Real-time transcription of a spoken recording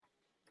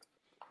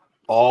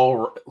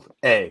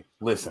Hey,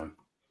 listen,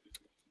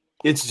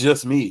 it's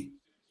just me.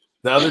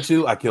 The other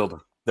two, I killed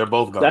them. They're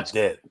both gone,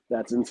 dead.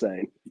 That's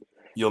insane.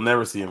 You'll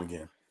never see them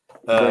again.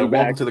 Bring Welcome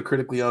back. to the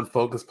Critically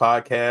Unfocused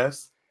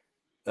podcast.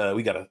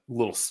 We got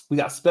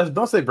special.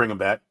 Don't say bring them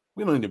back.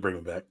 We don't need to bring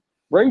them back.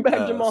 Bring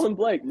back Jamal and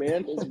Blake,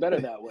 man. It's better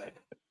that way.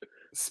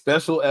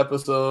 Special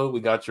episode. We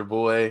got your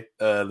boy,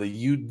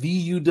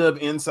 the UW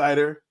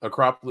insider,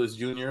 Acropolis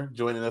Jr.,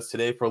 joining us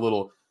today for a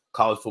little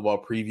college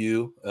football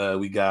preview.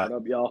 We got what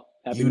up, y'all?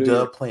 Happy New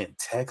Year. UW playing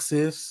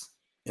Texas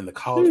in the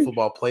college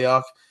football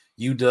playoff.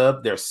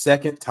 UW, their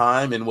second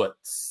time in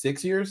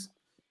 6 years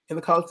in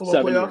the college football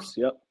 7 playoffs? Years,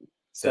 yep.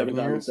 7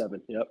 years?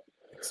 7, yep.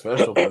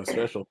 Special, man,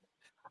 special.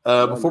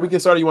 Before we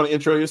get started, you want to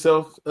intro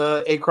yourself,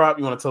 Acrop?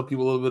 You want to tell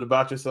people a little bit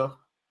about yourself?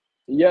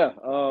 Yeah.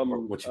 Or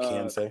what you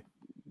can say?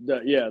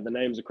 The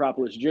name's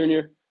Acropolis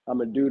Jr.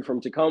 I'm a dude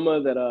from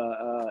Tacoma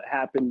that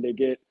happened to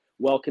get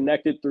well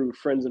connected through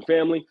friends and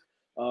family.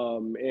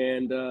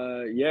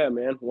 Yeah,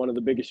 man, one of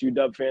the biggest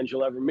UW fans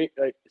you'll ever meet.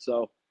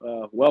 So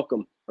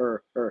welcome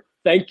or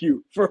thank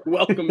you for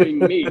welcoming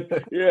me.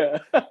 Yeah.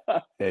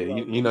 Hey,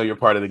 you know you're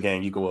part of the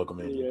gang. You can welcome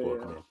in. You can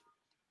welcome in.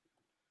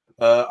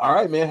 All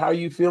right, man. How are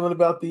you feeling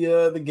about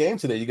the game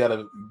today? You got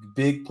a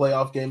big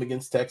playoff game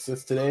against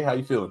Texas today. How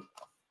you feeling?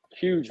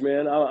 Huge,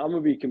 man. I'm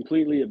gonna be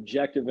completely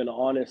objective and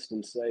honest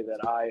and say that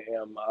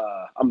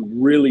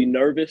I'm really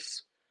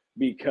nervous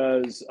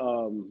because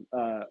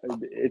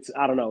it's,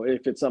 I don't know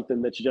if it's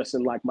something that's just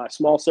in like my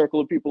small circle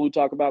of people who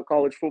talk about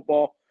college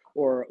football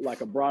or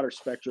like a broader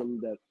spectrum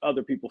that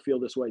other people feel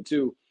this way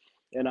too.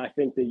 And I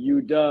think that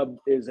UW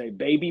is a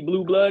baby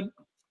blue blood.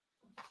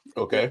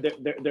 Okay.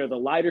 They're the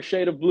lighter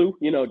shade of blue,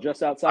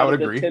 just outside of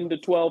the 10 to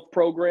 12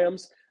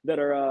 programs that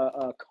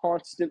are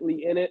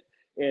constantly in it.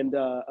 And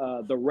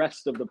the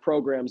rest of the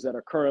programs that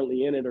are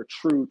currently in it are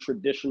true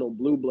traditional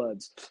blue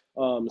bloods.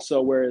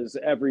 So whereas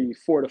every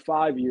 4 to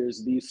 5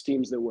 years, these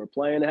teams that we're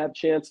playing have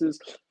chances,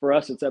 for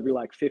us, it's every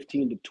like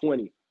 15 to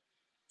 20.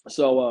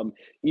 So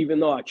even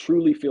though I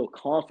truly feel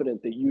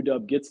confident that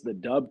UW gets the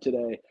dub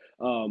today,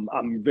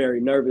 I'm very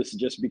nervous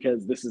just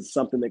because this is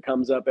something that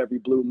comes up every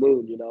blue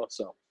moon,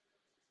 so.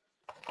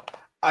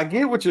 I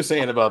get what you're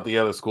saying about the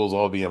other schools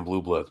all being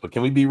blue bloods, but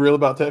can we be real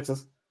about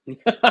Texas?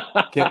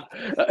 Can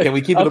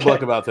we keep it a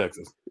buck about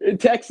Texas?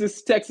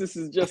 Texas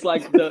is just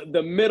like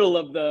the middle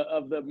of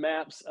the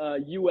maps.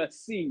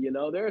 USC,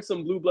 there are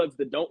some blue bloods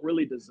that don't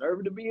really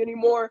deserve to be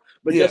anymore,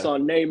 but just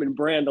on name and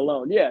brand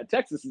alone,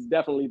 Texas is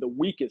definitely the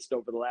weakest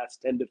over the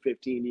last 10 to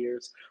 15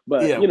 years.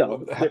 But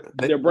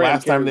their brand.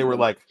 Last time they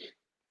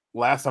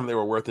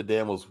were worth a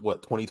damn was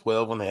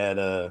 2012 when they had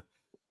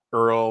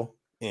Earl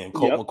and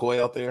Colt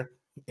McCoy out there,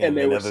 and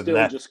they were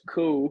still just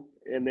cool.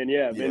 And then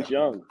Vince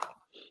Young.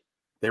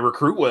 They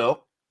recruit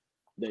well.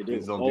 They do.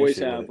 Always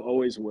have,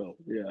 always will.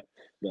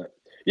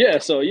 Yeah.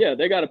 So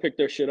they got to pick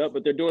their shit up,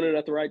 but they're doing it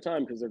at the right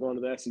time because they're going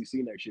to the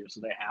SEC next year,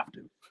 so they have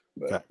to.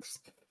 But,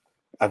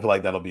 I feel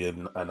like that'll be a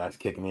nice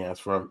kick in the ass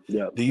for them.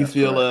 Yeah. Do you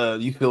feel a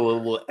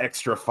little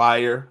extra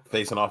fire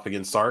facing off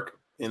against Sark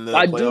in the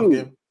playoff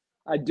game?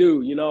 I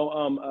do.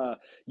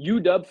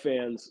 UW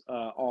fans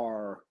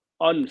are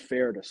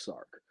unfair to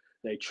Sark.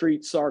 They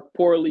treat Sark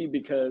poorly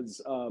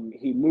because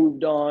he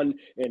moved on,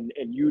 and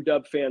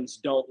UW fans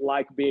don't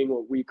like being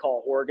what we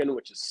call Oregon,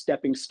 which is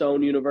Stepping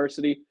Stone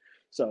University.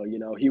 So,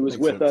 he was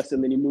with us,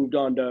 and then he moved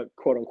on to,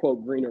 quote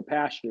unquote, greener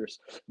pastures.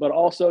 But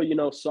also,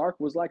 Sark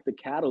was like the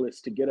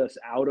catalyst to get us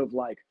out of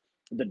like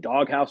the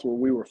doghouse where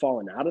we were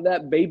falling out of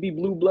that baby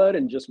blue blood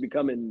and just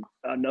becoming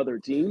another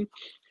team.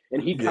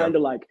 And he kind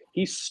of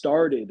he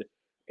started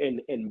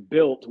and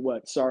built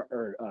what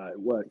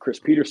Chris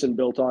Peterson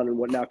built on and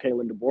what now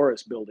Kalen DeBoer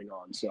is building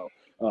on. So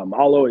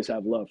I'll always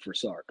have love for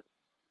Sark.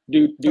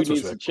 Dude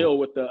needs to chill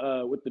with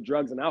the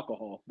drugs and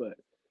alcohol, but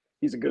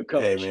he's a good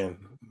coach. Hey man,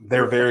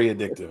 they're very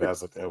addictive.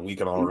 As we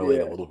can all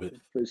relate a little bit.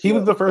 Sure. He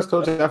was the first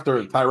coach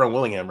after Tyrone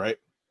Willingham, right?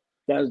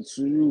 That's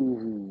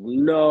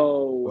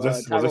no.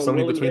 Was there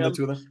somebody between the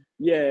two of them?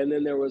 Yeah, and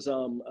then there was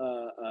oh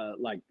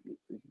my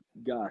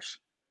gosh,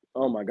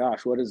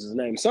 what is his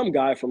name? Some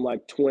guy from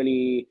like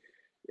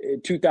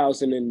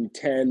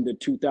 2010 to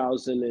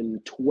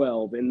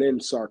 2012, and then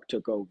Sark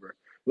took over.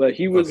 But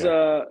he was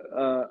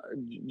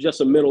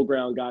just a middle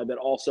ground guy that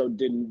also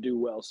didn't do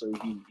well, so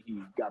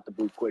he got the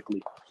boot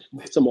quickly.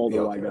 Some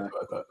older white guy.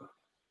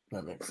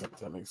 That makes sense.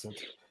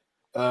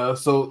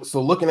 So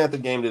looking at the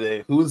game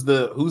today, who's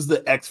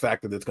the X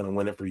factor that's going to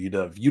win it for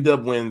UW? If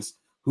UW wins,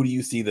 who do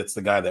you see that's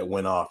the guy that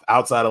went off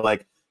outside of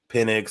like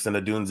Penix and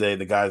Adunze,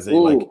 the guys that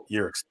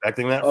you're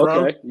expecting that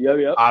from?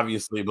 Yep.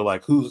 Obviously, but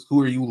like who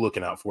are you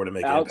looking out for to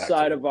make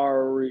outside of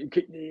our?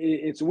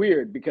 It's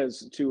weird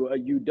because to a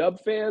UW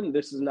fan,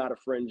 this is not a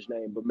fringe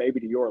name, but maybe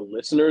to your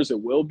listeners,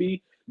 it will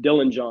be.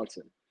 Dylan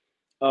Johnson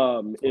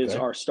is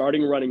our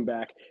starting running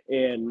back,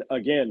 and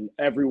again,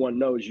 everyone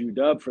knows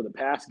UW for the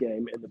pass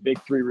game and the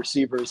big three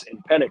receivers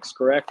in Penix,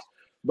 correct?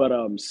 But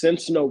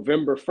since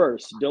November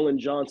 1st, Dylan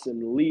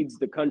Johnson leads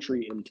the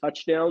country in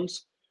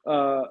touchdowns,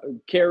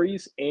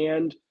 carries,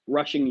 and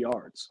rushing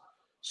yards.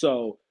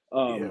 So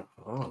Yeah.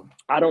 Oh.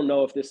 I don't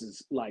know if this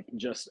is like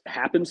just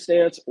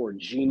happenstance or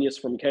genius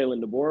from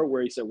Kalen DeBoer,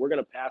 where he said, we're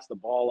going to pass the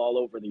ball all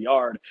over the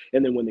yard.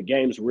 And then when the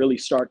games really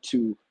start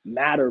to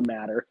matter,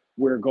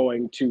 we're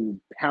going to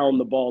pound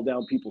the ball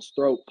down people's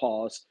throat,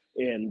 pause,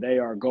 and they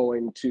are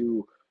going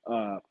to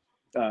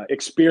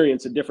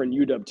experience a different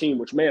UW team,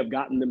 which may have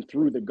gotten them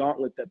through the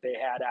gauntlet that they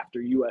had after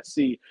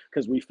USC,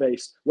 because we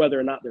faced, whether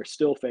or not they're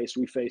still faced,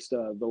 we faced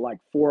the like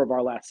 4 of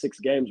our last 6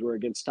 games were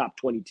against top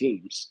 20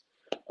 teams.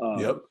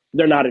 Yep.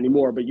 They're not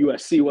anymore, but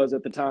USC was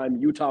at the time,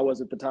 Utah was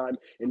at the time,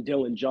 and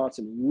Dylan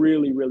Johnson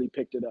really, really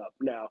picked it up.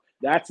 Now,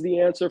 that's the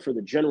answer for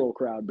the general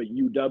crowd, but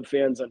UW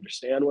fans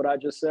understand what I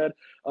just said.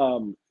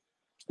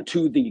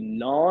 To the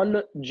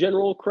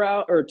non-general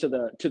crowd, or to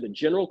the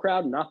general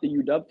crowd, not the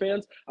UW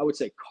fans, I would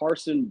say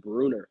Carson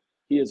Bruner.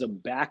 He is a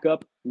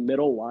backup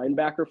middle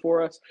linebacker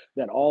for us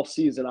that all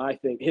season, I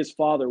think, his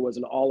father was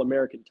an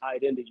All-American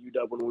tight end at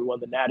UW when we won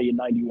the Natty in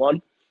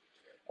 91.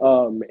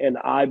 And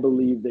I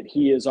believe that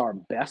he is our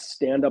best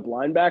stand-up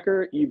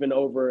linebacker, even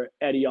over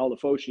Eddie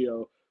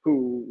Alafosio,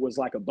 who was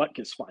like a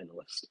Butkus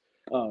finalist.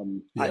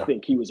 I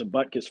think he was a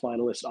Butkus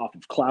finalist off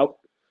of clout.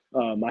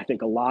 I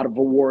think a lot of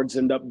awards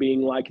end up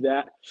being like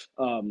that.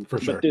 For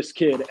sure. But this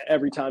kid,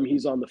 every time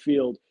he's on the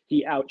field,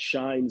 he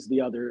outshines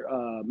the other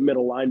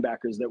middle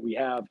linebackers that we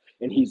have,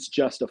 and he's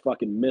just a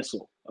fucking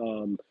missile.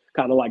 Kind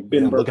of like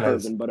Ben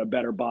Burke-Irvin, but a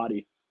better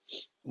body.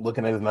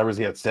 Looking at his numbers,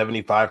 he had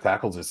 75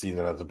 tackles this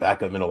season as a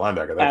backup middle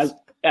linebacker.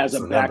 As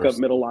a backup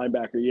middle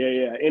linebacker,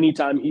 yeah.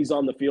 Anytime he's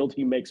on the field,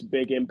 he makes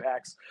big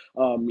impacts.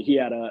 He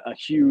had a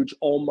huge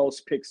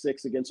almost pick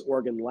 6 against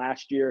Oregon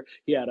last year.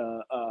 He had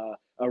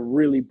a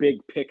really big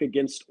pick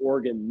against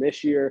Oregon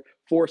this year.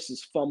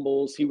 Forces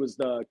fumbles. He was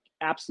the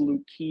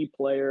absolute key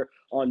player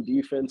on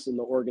defense in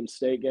the Oregon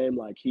State game.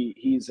 Like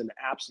he's an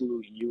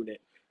absolute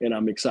unit, and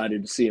I'm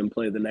excited to see him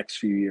play the next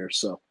few years.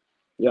 So,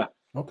 yeah.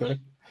 Okay.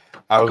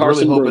 I was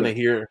really hoping to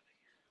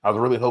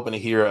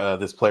hear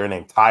this player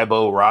named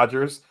Tybo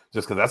Rogers,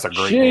 just because that's a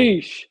great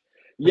name.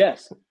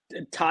 Yes,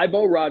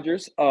 Tybo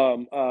Rogers,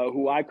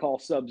 who I call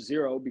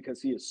Sub-Zero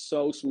because he is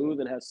so smooth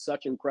and has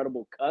such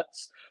incredible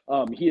cuts.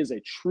 He is a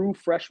true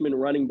freshman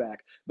running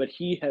back, but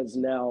he has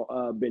now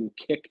been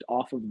kicked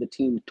off of the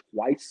team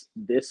twice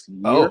this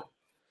year. Oh,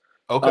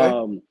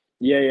 okay.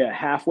 Yeah.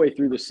 Halfway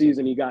through the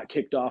season, he got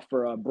kicked off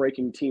for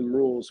breaking team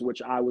rules,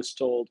 which I was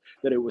told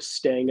that it was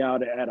staying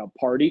out at a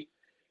party.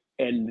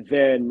 And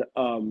then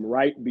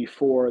right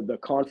before the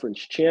conference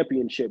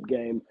championship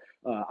game,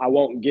 I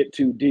won't get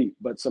too deep,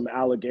 but some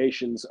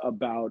allegations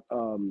about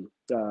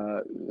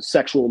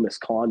sexual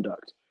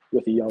misconduct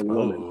with a young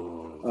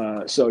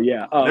woman. So,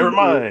 yeah. Never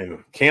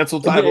mind.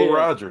 Cancel Tybo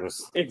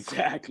Rogers.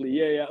 Exactly.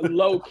 Yeah.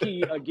 Low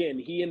key, again,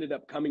 he ended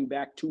up coming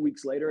back 2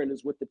 weeks later and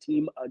is with the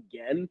team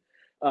again,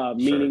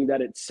 meaning that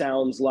it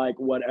sounds like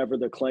whatever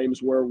the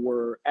claims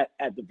were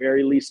at the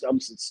very least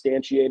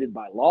unsubstantiated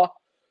by law.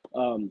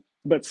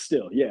 But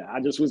still, yeah, I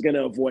just was going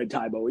to avoid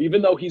Tybo,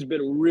 even though he's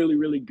been really,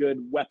 really good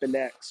Weapon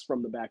X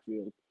from the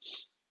backfield.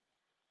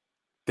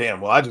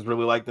 Damn, well, I just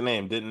really like the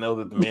name. Didn't know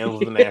that the man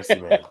was a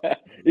nasty man.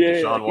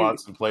 Deshaun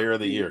Watson, player of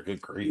the year. Good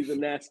grief. He's a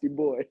nasty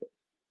boy.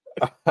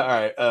 All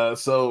right.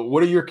 So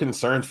what are your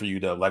concerns for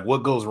UW? Like,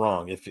 what goes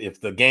wrong? If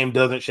the game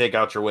doesn't shake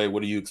out your way,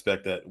 what do you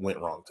expect that went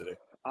wrong today?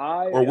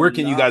 Or where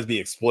can you guys be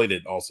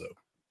exploited also?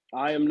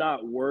 I am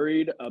not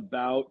worried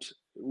about,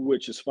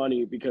 which is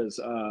funny because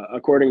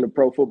according to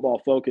Pro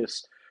Football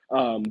Focus,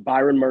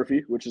 Byron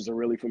Murphy, which is a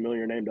really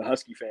familiar name to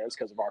Husky fans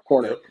because of our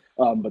corner,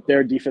 but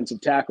their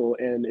defensive tackle,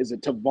 and is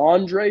it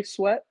Tavondre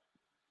Sweat?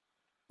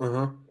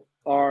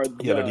 Are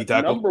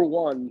the number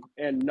 1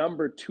 and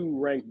number 2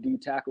 ranked D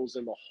tackles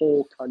in the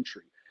whole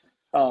country.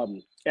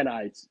 And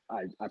I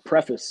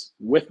preface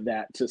with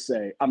that to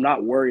say I'm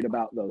not worried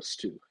about those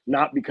two,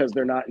 not because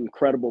they're not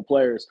incredible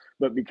players,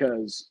 but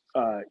because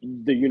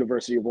the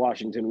University of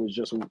Washington was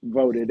just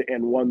voted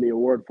and won the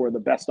award for the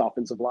best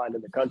offensive line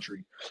in the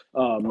country.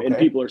 And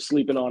people are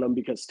sleeping on them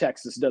because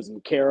Texas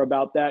doesn't care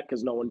about that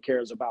because no one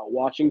cares about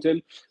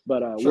Washington.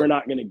 But we're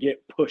not going to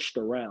get pushed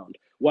around.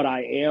 What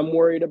I am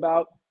worried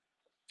about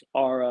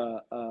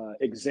are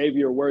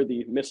Xavier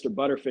Worthy, Mr.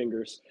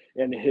 Butterfingers,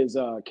 and his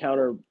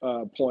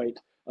counterpoint,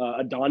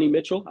 Adonai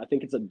Mitchell. I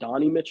think it's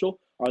Adonai Mitchell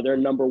are their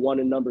number 1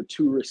 and number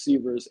 2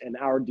 receivers, and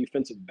our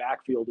defensive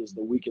backfield is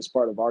the weakest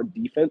part of our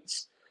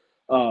defense,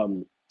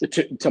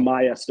 to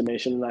my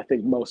estimation, and I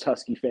think most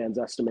Husky fans'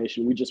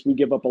 estimation. We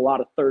give up a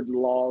lot of 3rd and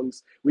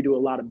longs. We do a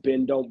lot of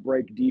bend, don't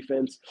break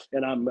defense,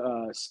 and I'm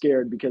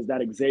scared because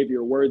that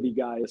Xavier Worthy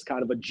guy is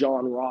kind of a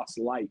John Ross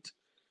light.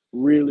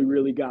 Really,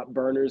 really got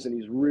burners, and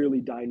he's really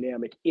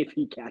dynamic if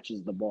he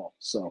catches the ball.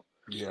 So,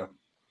 yeah.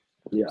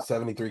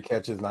 73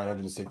 catches,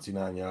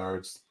 969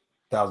 yards,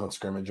 1,000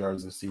 scrimmage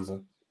yards this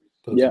season.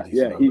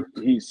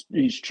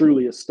 He's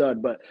truly a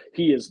stud, but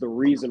he is the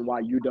reason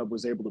why UW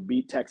was able to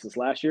beat Texas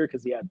last year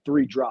because he had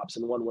 3 drops,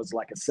 and one was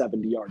like a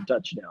 70-yard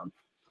touchdown.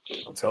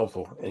 That's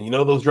helpful. And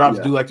those drops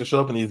do like to show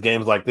up in these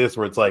games like this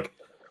where it's like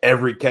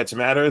every catch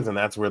matters, and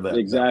that's where the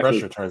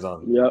pressure turns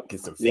on.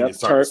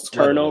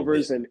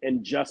 Turnovers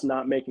and just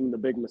not making the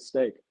big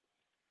mistake.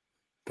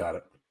 Got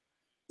it.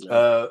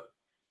 Yeah.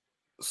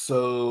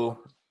 So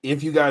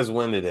if you guys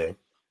win today,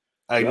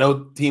 I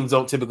know teams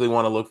don't typically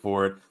want to look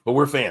forward, but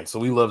we're fans, so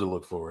we love to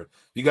look forward.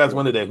 If you guys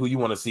win today, who you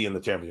want to see in the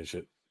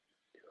championship?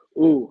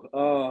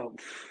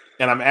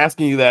 And I'm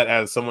asking you that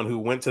as someone who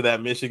went to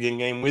that Michigan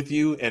game with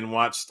you and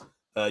watched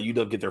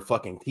UW get their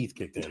fucking teeth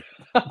kicked in.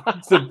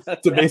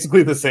 to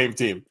basically the same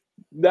team.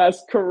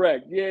 That's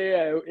correct.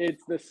 Yeah.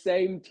 It's the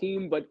same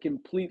team, but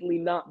completely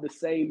not the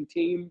same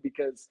team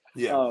because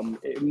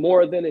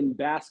more than in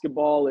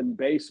basketball and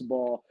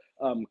baseball,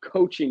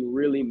 coaching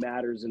really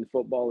matters in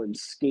football and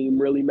scheme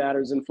really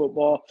matters in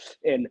football.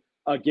 And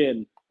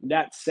again,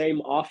 that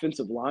same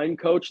offensive line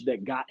coach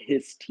that got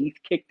his teeth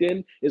kicked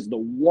in is the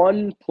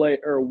one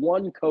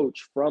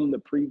coach from the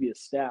previous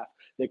staff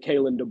that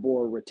Kalen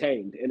DeBoer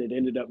retained. And it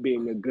ended up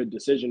being a good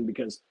decision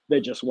because they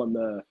just won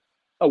the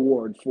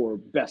award for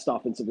best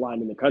offensive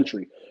line in the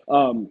country.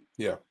 I'm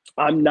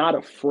not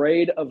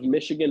afraid of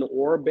Michigan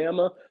or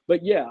Bama,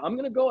 but I'm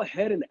going to go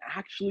ahead and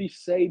actually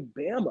say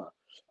Bama.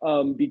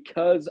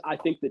 Because I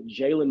think that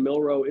Jalen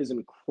Milroe is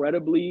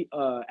incredibly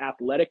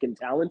athletic and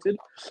talented,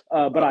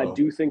 but I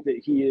do think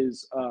that he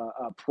is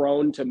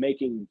prone to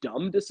making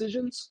dumb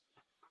decisions.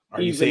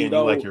 Are you saying you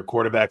like your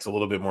quarterback's a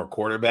little bit more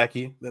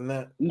quarterbacky than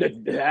that?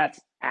 That's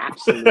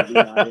absolutely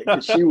not it,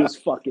 because she was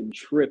fucking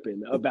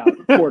tripping about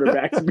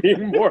quarterbacks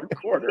being more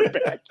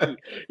quarterbacky.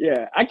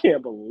 Yeah, I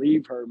can't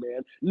believe her,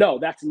 man. No,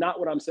 that's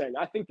not what I'm saying.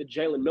 I think that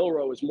Jalen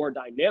Milroe is more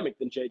dynamic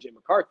than J.J.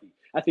 McCarthy.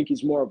 I think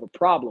he's more of a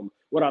problem.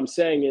 What I'm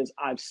saying is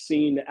I've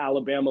seen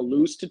Alabama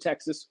lose to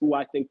Texas, who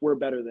I think we're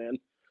better than.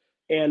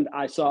 And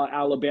I saw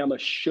Alabama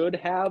should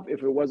have,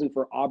 if it wasn't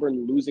for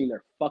Auburn losing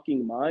their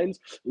fucking minds,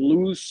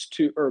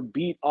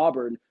 beat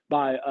Auburn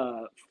by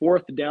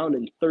 4th down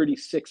and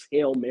 36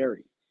 Hail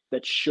Mary.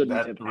 That shouldn't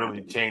have happened.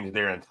 Really changed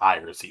their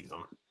entire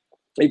season.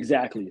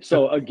 Exactly.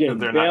 So again,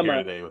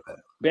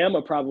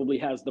 Bama probably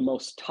has the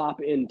most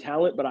top-end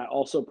talent, but I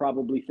also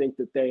probably think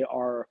that they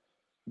are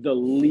the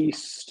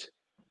least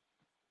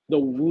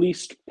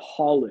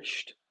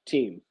polished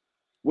team,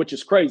 which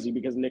is crazy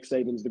because Nick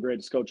Saban's the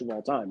greatest coach of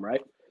all time,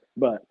 right?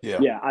 But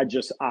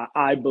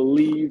I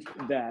believe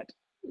that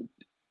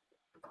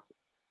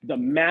the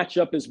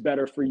matchup is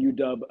better for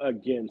UW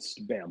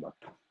against Bama.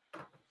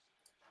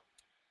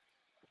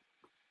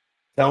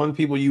 Telling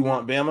people you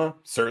want Bama,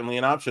 certainly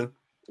an option.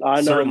 I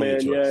know,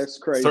 man. Yeah, it's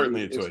crazy.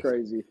 Certainly a choice. It's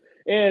crazy.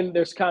 And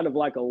there's kind of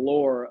like a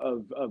lore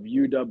of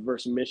UW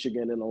versus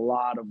Michigan in a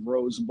lot of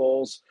Rose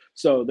Bowls.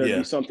 So there'd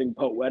be something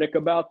poetic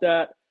about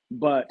that.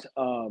 But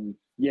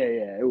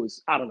it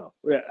was, I don't know.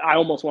 I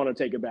almost want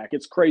to take it back.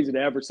 It's crazy to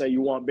ever say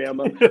you want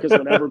Bama because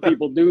whenever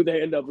people do,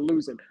 they end up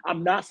losing.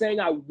 I'm not saying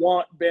I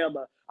want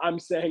Bama. I'm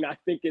saying I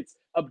think it's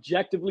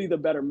objectively the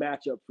better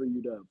matchup for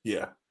UW.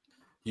 Yeah.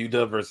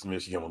 UW versus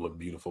Michigan would look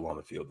beautiful on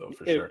the field, though,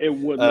 for sure. It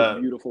would look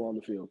beautiful on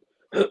the field.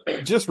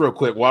 Just real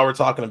quick, while we're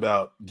talking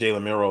about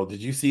Jalen Milroe,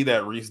 did you see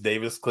that Reese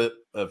Davis clip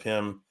of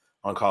him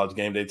on College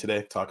Game Day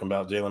today talking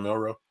about Jalen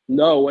Milroe?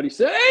 No, what he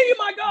said? Hey,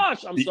 my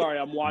gosh! I'm sorry,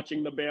 I'm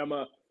watching the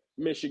Bama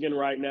Michigan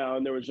right now,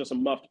 and there was just a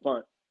muffed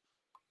punt.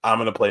 I'm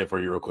going to play it for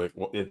you real quick.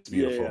 It's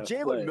beautiful.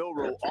 Jalen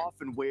Milroe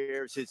often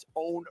wears his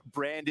own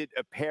branded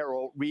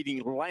apparel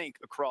reading LANK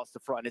across the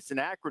front. It's an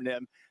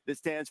acronym that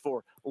stands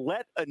for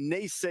Let a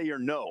Naysayer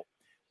Know.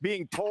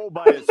 Being told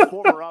by his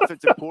former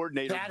offensive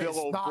coordinator, Bill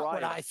O'Brien. That's not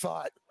what I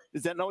thought.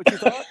 Is that not what you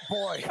thought?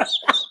 Boy,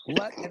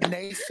 let a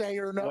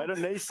naysayer know. Let a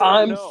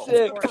naysayer know. I'm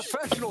sick.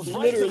 Professionals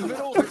right in the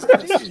middle of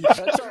the stage.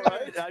 That's all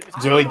right.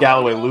 Joey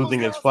Galloway losing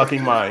his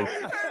fucking mind.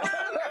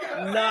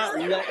 Not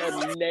let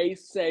a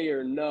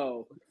naysayer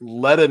know.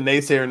 Let a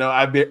naysayer know.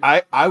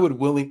 I would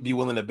be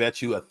willing to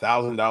bet you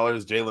 $1,000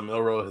 Jalen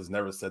Milroe has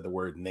never said the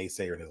word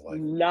naysayer in his life.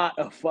 Not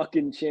a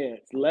fucking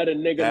chance. Let a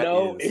nigga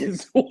know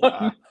is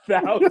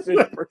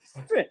 1,000%.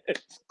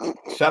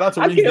 Shout out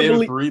to Reese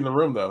Davis for reading the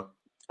room, though.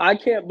 I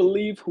can't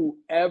believe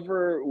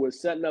whoever was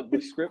setting up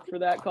the script for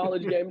that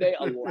College Game Day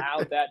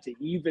allowed that to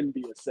even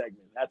be a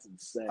segment. That's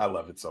insane. I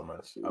love it so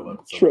much.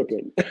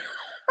 Tripping.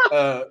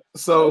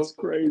 So that's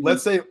crazy.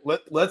 Let's say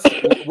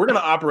we're gonna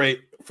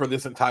operate for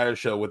this entire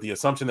show with the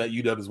assumption that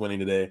UW is winning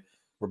today.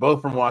 We're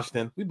both from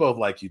Washington. We both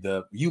like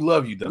UW. You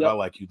love UW. Yep. I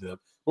like UW.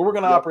 But we're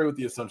gonna operate with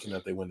the assumption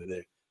that they win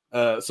today.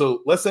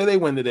 So let's say they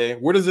win today.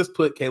 Where does this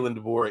put Kalen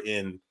DeBoer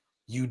in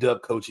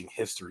UW coaching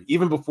history,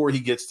 even before he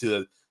gets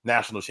to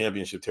national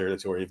championship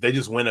territory? If they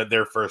just win at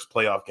their first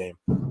playoff game,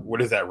 where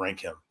does that rank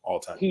him all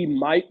time? He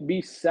might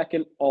be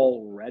second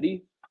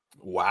already.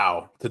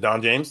 Wow. To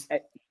Don James?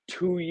 At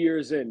 2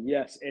 years in,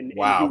 yes. And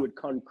he would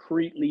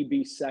concretely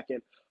be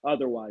second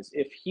otherwise.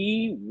 If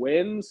he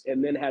wins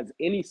and then has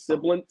any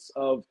semblance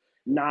of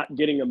not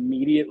getting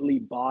immediately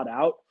bought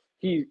out,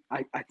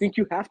 I think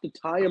you have to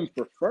tie him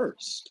for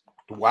first.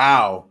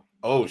 Wow.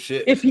 Oh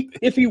shit! If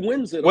he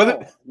wins it,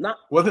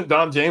 wasn't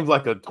Don James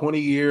like a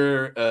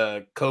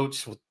 20-year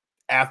coach,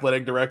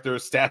 athletic director,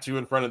 statue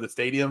in front of the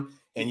stadium?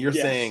 And you're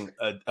saying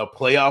a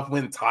playoff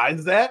win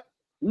ties that?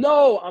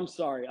 No, I'm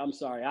sorry.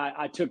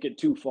 I took it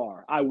too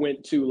far. I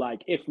went to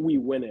like if we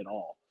win it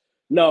all.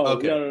 No.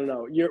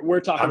 We're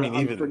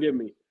talking. Forgive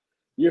me.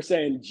 You're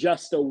saying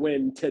just a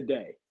win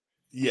today.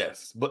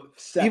 Yes, but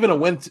Second. even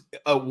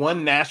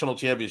one national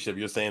championship,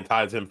 you're saying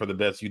ties him for the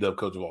best UW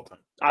coach of all time.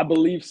 I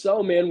believe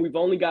so, man. We've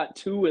only got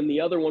 2, and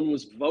the other one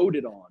was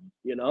voted on.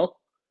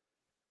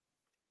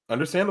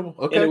 Understandable.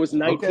 Okay. And it was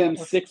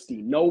 1960.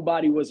 Okay.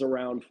 Nobody was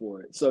around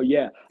for it. So,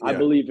 I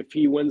believe if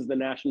he wins the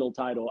national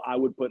title, I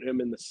would put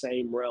him in the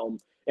same realm,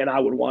 and I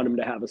would want him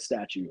to have a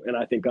statue, and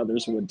I think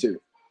others would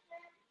too.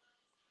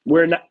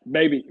 We're a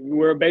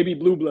baby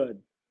blue blood.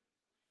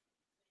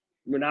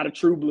 We're not a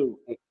true blue.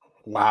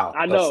 Wow.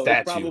 I know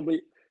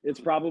it's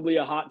probably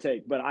a hot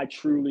take, but I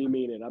truly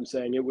mean it. I'm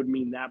saying it would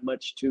mean that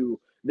much to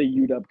the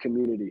UW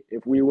community.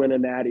 If we win a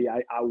natty, I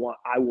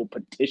will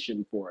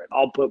petition for it.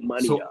 I'll put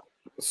money up.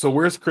 So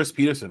where's Chris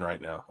Peterson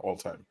right now, all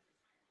time?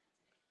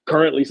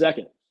 Currently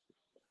second.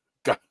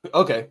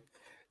 Okay.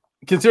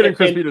 Considering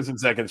Chris Peterson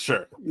second,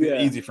 sure.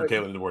 Yeah. Easy for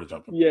Kalen DeBoer to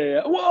jump in.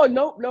 Yeah. Well,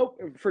 nope.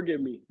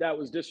 Forgive me. That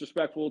was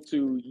disrespectful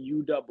to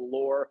UW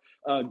lore.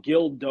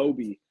 Gil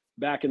Doby,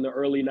 back in the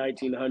early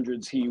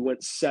 1900s, he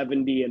went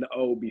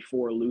 70-0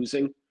 before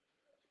losing.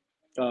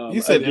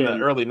 You said in the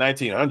early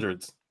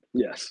 1900s?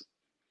 Yes.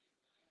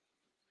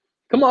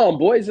 Come on,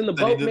 boys in the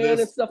boat, man,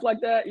 and stuff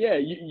like that. Yeah,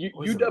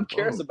 UW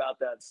cares about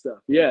that stuff.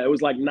 Yeah, it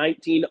was like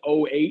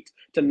 1908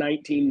 to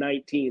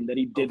 1919 that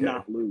he did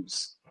not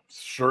lose.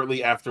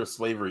 Shortly after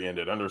slavery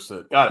ended.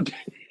 Understood. Got it.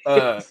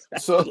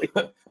 Exactly.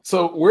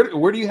 So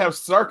where do you have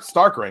Stark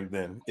ranked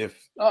then? If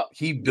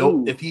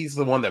he's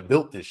the one that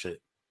built this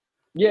shit?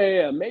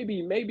 Yeah. Maybe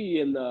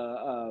in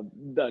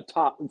the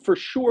top, for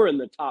sure in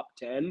the top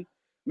 10.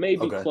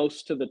 Maybe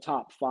close to the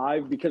top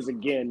 5, because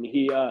again,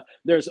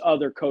 there's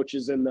other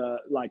coaches in the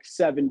like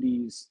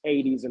 70s,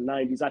 80s, and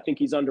 90s. I think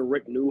he's under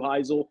Rick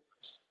Neuheisel,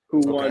 who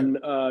won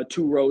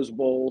 2 Rose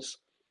Bowls.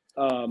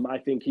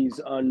 I think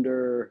he's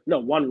under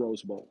 1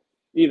 Rose Bowl.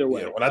 Either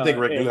way. Yeah, when I think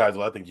Rick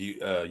Neuheisel, I think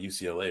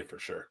UCLA for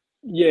sure.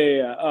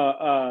 Yeah.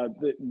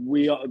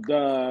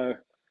 The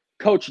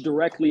coach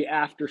directly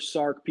after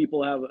Sark,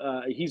 people have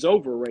he's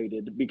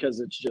overrated because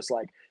it's just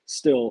like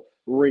still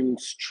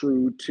rings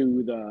true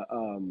to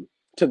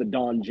the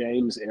Don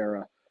James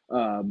era.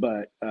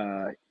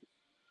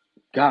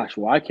 Gosh,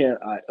 why can't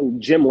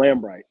Jim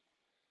Lambright.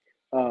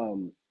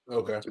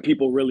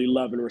 People really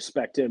love and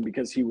respect him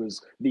because he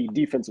was the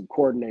defensive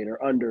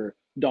coordinator under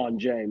Don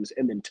James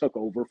and then took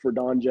over for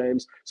Don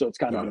James. So it's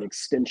kind of an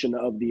extension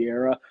of the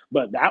era.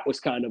 But that was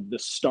kind of the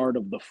start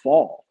of the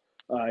fall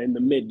in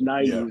the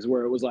mid-90s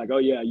where it was like,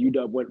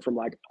 UW went from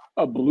like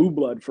a blue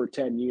blood for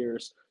 10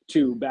 years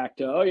to back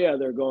to,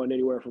 they're going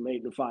anywhere from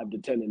 8-5 to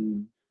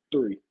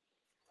 10-3.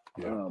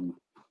 Yeah.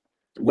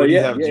 Where do you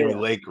have Jimmy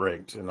Lake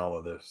ranked in all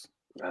of this?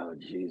 Oh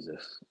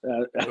Jesus!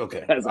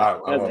 Okay, as a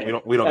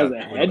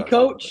head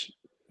coach,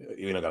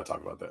 we don't got to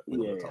talk about that.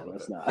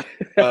 Let's not.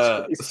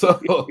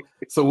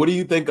 So what do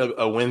you think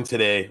a win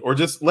today, or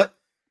just a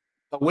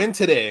win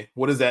today?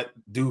 What does that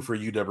do for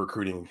UW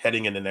recruiting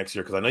heading into next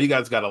year? Because I know you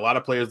guys got a lot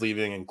of players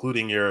leaving,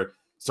 including your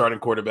starting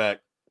quarterback.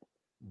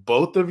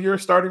 Both of your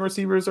starting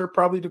receivers are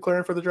probably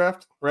declaring for the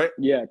draft, right?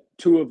 Yeah,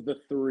 2 of the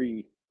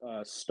 3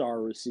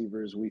 star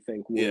receivers we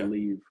think will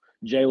leave.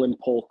 Jalen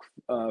Polk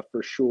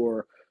for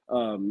sure.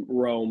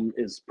 Rome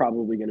is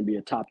probably going to be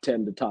a top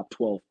 10 to top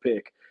 12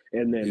 pick.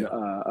 And then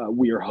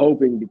we are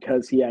hoping,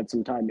 because he had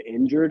some time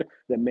injured,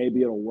 that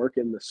maybe it'll work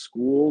in the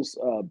school's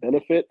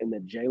benefit and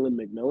that Jalen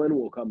McMillan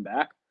will come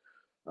back.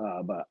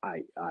 But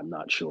I'm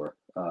not sure.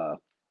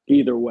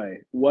 Either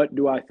way, what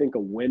do I think a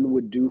win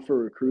would do for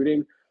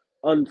recruiting?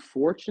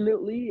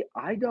 Unfortunately,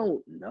 I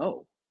don't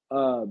know.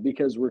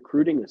 Because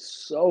recruiting is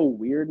so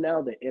weird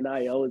now. The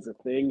NIL is a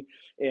thing,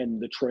 and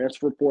the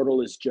transfer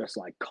portal is just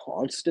like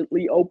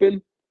constantly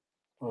open.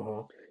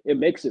 It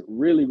makes it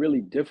really, really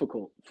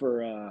difficult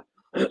for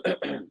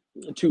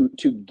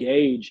to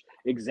gauge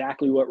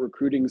exactly what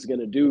recruiting is going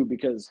to do,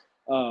 because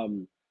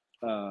UW's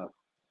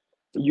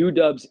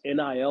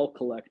NIL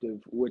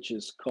collective, which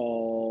is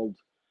called,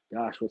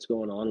 what's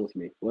going on with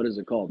me? What is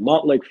it called?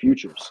 Montlake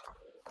Futures.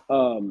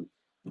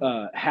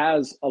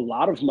 Has a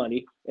lot of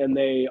money, and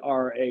they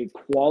are a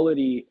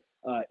quality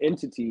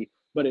entity,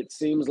 but it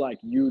seems like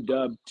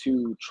UW,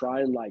 to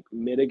try and like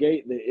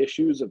mitigate the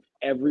issues of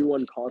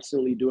everyone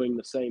constantly doing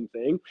the same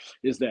thing,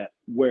 is that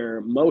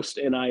where most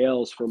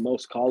NILs for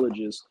most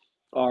colleges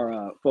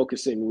are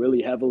focusing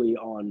really heavily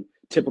on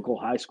typical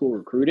high school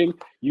recruiting,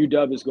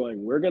 UW is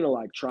going, we're going to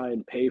like try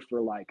and pay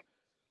for like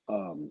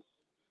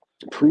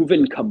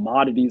proven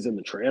commodities in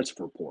the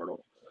transfer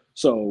portal.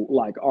 So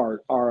like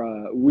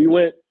we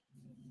went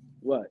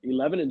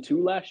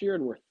 11-2 last year,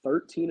 and we're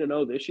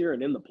 13-0 this year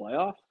and in the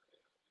playoff.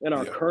 And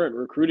our current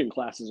recruiting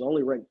class is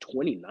only ranked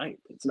 29th.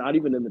 It's not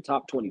even in the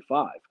top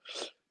 25.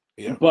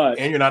 Yeah,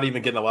 and you're not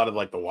even getting a lot of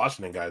like the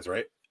Washington guys,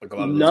 right? Like a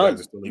lot of those guys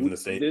are still leaving the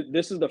state.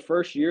 This is the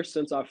first year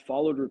since I've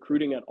followed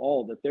recruiting at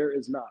all that there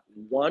is not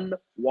one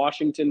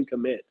Washington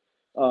commit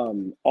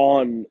on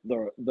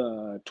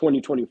the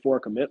 2024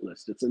 commit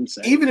list. It's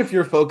insane. Even if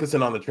you're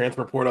focusing on the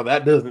transfer portal,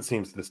 that doesn't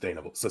seem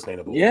sustainable.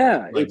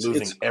 Yeah, like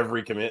losing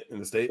every commit in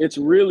the state. It's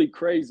really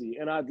crazy.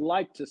 And I'd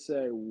like to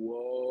say,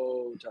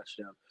 whoa,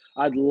 touchdown.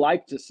 I'd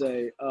like to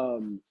say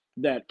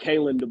that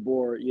Kalen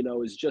DeBoer,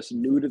 is just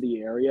new to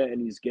the area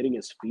and he's getting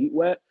his feet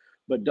wet.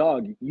 But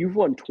dog, you've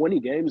won 20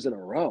 games in a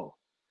row.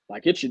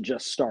 Like it should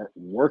just start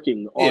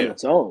working on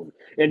its own.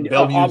 And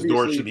Bellevue's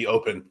doors should be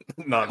open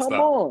nonstop. Come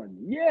on,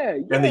 yeah.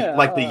 And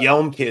the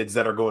Yelm kids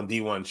that are going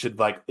D1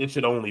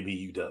 should only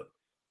be UW.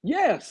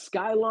 Yeah,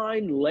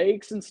 Skyline,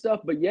 Lakes, and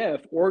stuff. But yeah,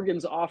 if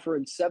Oregon's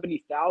offering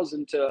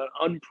 $70,000 to an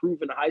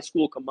unproven high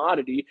school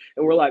commodity,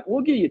 and we're like,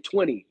 we'll give you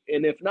 20,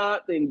 and if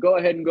not, then go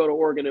ahead and go to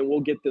Oregon, and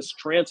we'll get this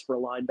transfer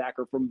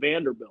linebacker from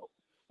Vanderbilt.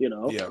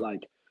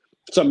 Like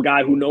some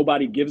guy who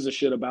nobody gives a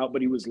shit about,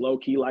 but he was low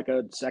key like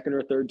a second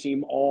or third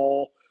team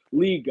all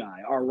league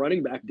guy. Our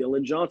running back,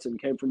 Dylan Johnson,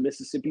 came from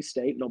Mississippi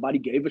State. Nobody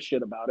gave a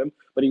shit about him,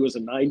 but he was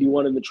a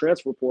 91 in the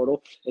transfer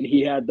portal, and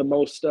he had the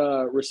most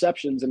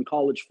receptions in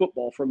college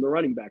football from the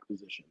running back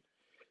position.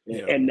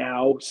 Yeah. And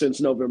now, since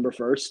November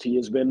 1st, he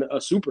has been a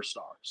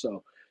superstar.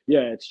 So,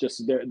 yeah, it's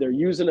just they're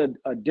using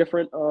a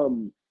different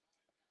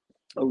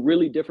a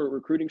really different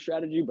recruiting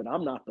strategy, but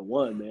I'm not the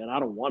one, man. I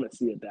don't want to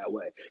see it that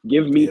way.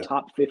 Give me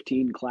top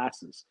 15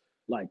 classes.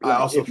 Like I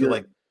also feel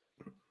like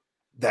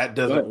that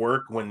doesn't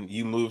work when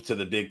you move to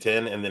the Big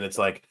Ten, and then it's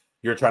like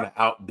you're trying to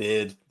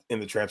outbid in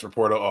the transfer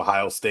portal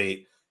Ohio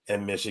State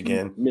and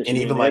Michigan and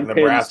even like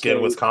Nebraska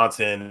and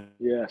Wisconsin,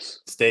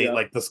 State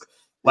like this.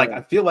 Like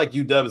I feel like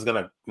UW is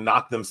going to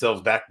knock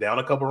themselves back down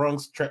a couple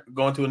rungs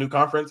going to a new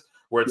conference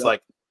where it's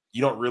like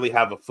you don't really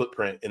have a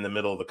footprint in the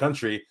middle of the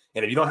country,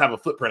 and if you don't have a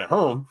footprint at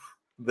home,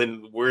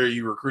 then where are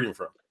you recruiting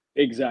from?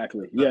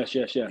 Exactly. Yes.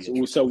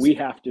 So we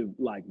have to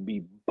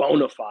be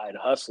bona fide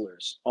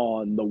hustlers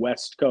on the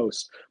West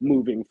Coast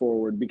moving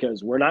forward,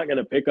 because we're not going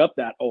to pick up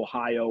that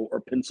Ohio or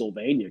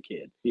Pennsylvania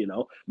kid,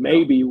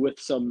 maybe with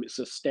some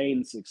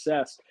sustained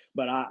success.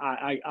 But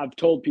I've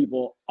told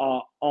people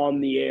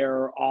on the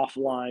air,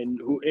 offline,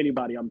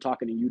 anybody I'm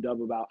talking to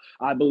UW about,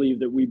 I believe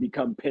that we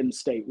become Penn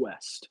State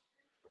West.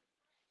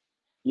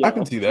 I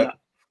can see that.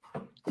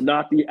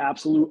 Not the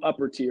absolute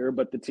upper tier,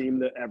 but the team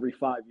that every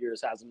 5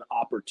 years has an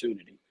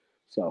opportunity.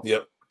 So,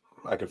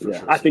 I could for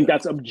sure. I think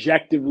that's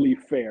objectively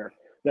fair,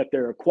 that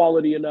they're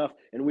quality enough,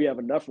 and we have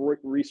enough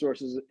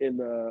resources in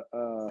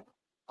the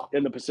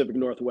Pacific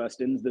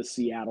Northwest, in the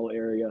Seattle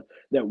area,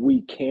 that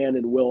we can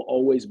and will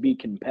always be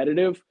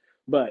competitive.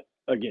 But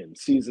again,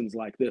 seasons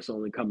like this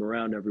only come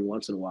around every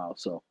once in a while,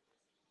 so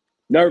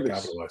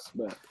nervous.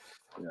 But,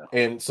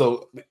 and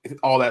so,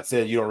 all that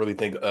said, you don't really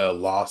think a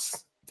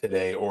loss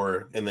today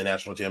or in the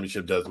national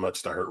championship does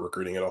much to hurt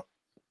recruiting at all?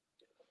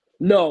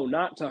 No,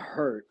 not to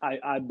hurt.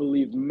 I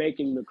believe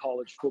making the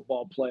college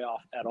football playoff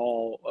at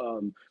all,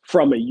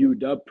 from a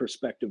UW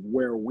perspective,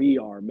 where we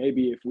are,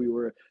 maybe if we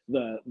were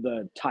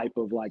the type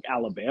of like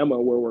Alabama,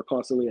 where we're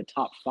constantly a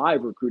top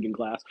 5 recruiting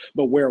class,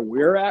 but where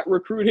we're at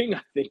recruiting,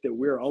 I think that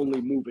we're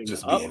only moving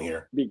just up. Being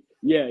here.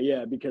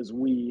 Because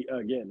we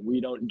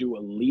don't do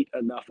elite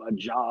enough a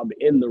job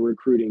in the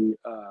recruiting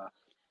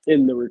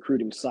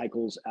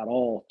cycles at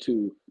all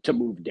to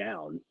move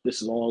down.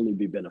 This will only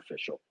be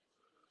beneficial.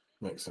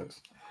 Makes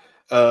sense.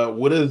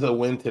 What does a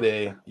win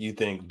today, you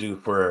think, do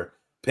for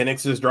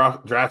Penix's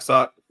draft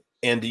stock?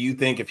 And do you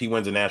think if he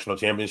wins a national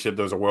championship,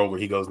 there's a world where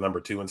he goes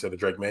number 2 instead of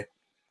Drake May?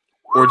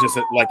 Or just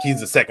like he's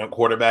the second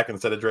quarterback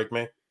instead of Drake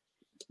May?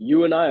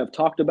 You and I have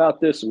talked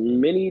about this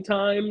many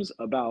times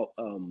about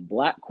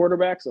black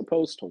quarterbacks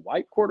opposed to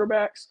white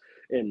quarterbacks.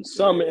 And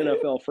some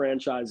NFL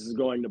franchise is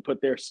going to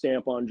put their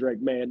stamp on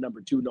Drake May at number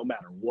 2 no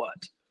matter what.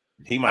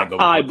 He might go.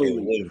 I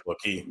believe,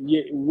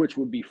 which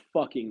would be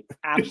fucking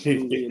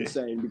absolutely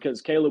insane, because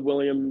Caleb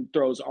Williams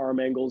throws arm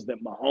angles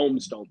that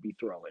Mahomes don't be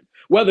throwing.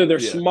 Whether they're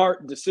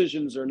smart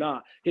decisions or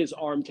not, his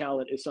arm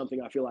talent is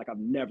something I feel like I've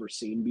never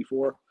seen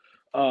before.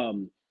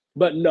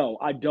 But no,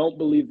 I don't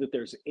believe that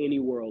there's any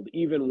world,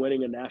 even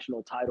winning a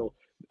national title,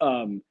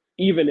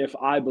 even if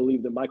I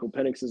believe that Michael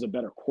Penix is a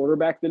better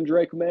quarterback than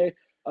Drake May.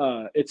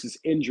 It's his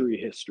injury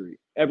history.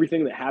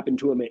 Everything that happened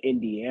to him at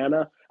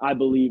Indiana, I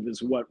believe,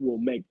 is what will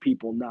make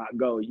people not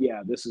go,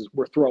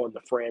 we're throwing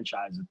the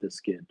franchise at this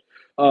kid.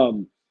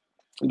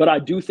 But I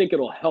do think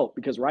it'll help,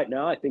 because right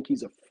now I think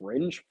he's a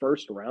fringe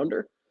first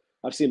rounder.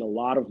 I've seen a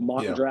lot of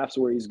mock drafts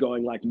where he's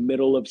going like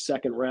middle of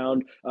second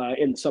round,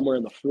 in somewhere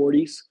in the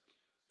 40s.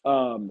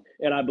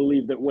 And I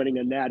believe that winning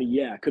a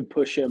natty, could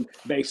push him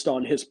based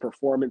on his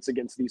performance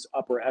against these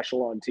upper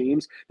echelon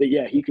teams,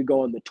 that, he could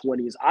go in the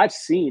 20s. I've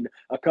seen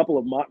a couple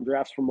of mock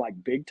drafts from like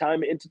big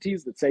time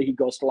entities that say he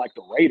goes to like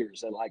the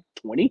Raiders at like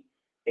 20,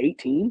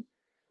 18.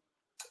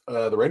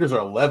 The Raiders are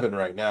 11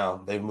 right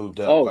now. They've moved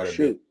up. Oh,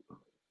 shoot.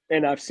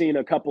 And I've seen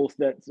a couple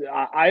that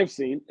I've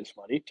seen, it's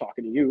funny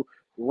talking to you,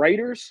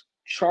 Raiders,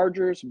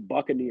 Chargers,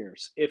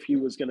 Buccaneers, if he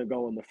was going to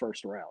go in the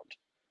first round.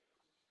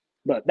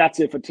 But that's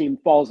if a team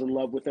falls in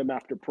love with him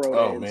after pro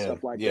day and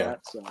stuff like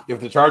that. So if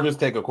the Chargers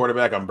take a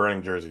quarterback, I'm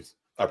burning jerseys.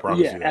 I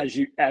promise you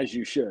that. as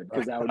you should,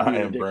 because that would be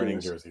ridiculous. I am burning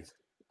jerseys.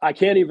 I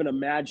can't even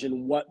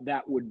imagine what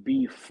that would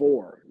be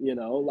for,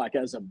 like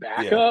as a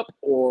backup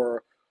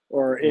or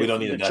if we don't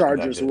need the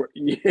Chargers were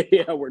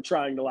we're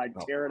trying to like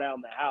tear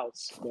down the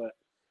house. But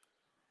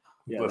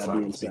Yeah, Let's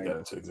that'd be not speak insane. that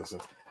into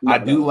existence. No, I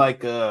do no.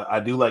 like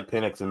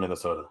Penix in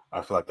Minnesota.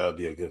 I feel like that would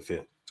be a good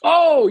fit.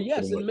 Oh,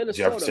 yes, Putting in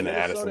Minnesota. Jefferson and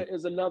Minnesota Addison.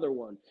 is another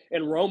one.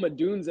 And Roma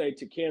Dunze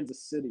to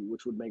Kansas City,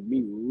 which would make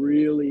me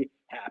really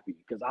happy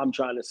because I'm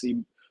trying to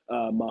see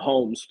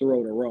Mahomes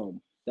throw to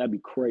Rome. That'd be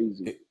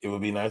crazy. It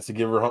would be nice to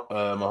give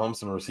Mahomes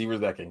some receivers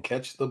that can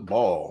catch the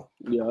ball.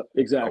 Yeah,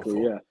 exactly.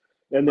 Hopeful.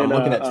 Yeah. And then I'm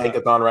looking at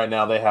Tankathon right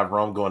now. They have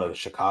Rome going to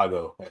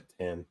Chicago at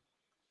 10.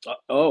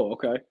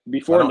 Okay. I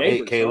Before don't hate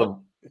Neighbors, Caleb.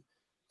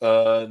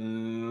 huh?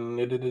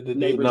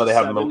 No, they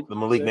have 7, the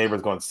Malik 6.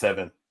 Neighbors going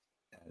 7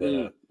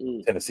 at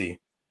Tennessee.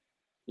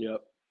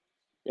 Yep.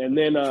 And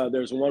then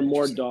there's one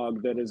more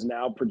dog that is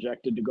now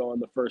projected to go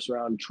in the first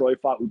round. Troy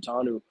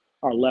Fautanu,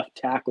 our left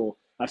tackle.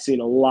 I've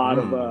seen a lot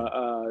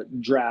of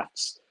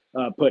drafts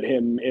put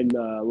him in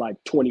the like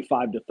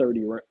 25 to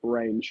 30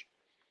 range.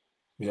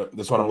 Yep,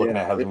 this one I'm looking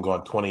at has him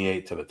going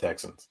 28 to the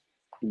Texans.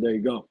 There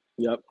you go.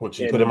 Yep. Which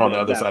you put him on the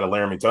other side of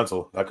Laramie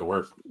Tunsil, that could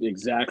work.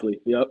 Exactly.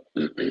 Yep.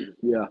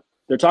 Yeah.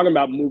 They're talking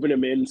about moving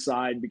him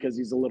inside because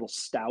he's a little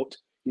stout.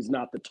 He's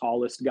not the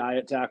tallest guy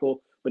at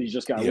tackle, but he's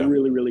just got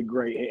really, really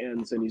great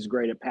hands, and he's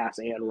great at pass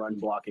and run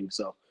blocking.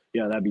 So,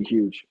 yeah, that'd be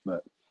huge.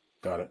 But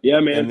got it.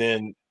 Yeah, man. And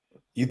then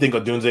you think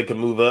Odunze can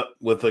move up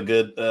with a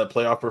good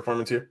playoff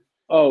performance here?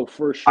 Oh,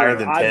 for sure. Higher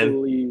than 10? I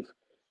believe.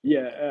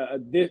 Yeah,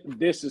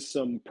 this is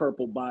some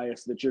purple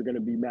bias that you're going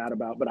to be mad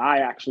about, but I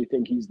actually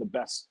think he's the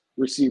best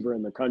receiver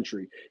in the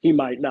country. He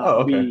might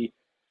not be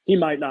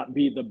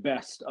the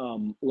best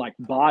like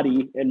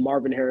body, and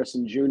Marvin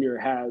Harrison Jr.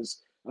 has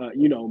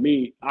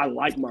me, I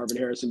like Marvin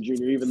Harrison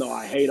Jr. even though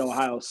I hate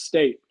Ohio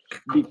State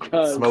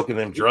because smoking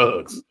them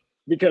drugs.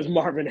 Because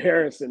Marvin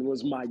Harrison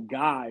was my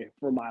guy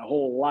for my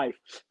whole life.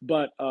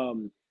 But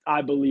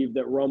I believe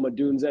that Roma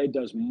Dunze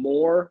does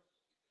more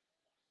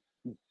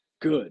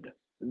good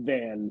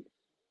than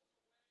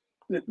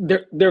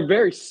they're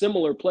very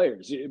similar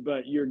players,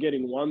 but you're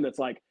getting one that's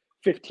like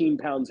 15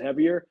 pounds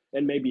heavier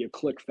and maybe a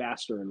click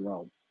faster in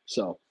Rome.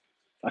 So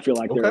I feel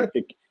like they're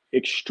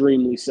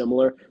extremely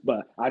similar,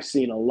 but I've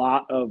seen a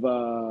lot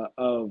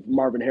of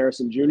Marvin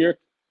Harrison Jr.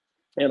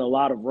 and a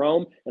lot of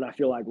Rome, and I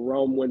feel like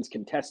Rome wins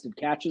contested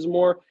catches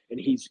more, and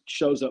he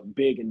shows up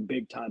big in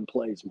big time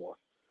plays more.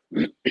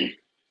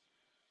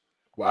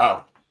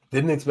 Wow,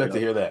 didn't expect to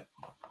hear that.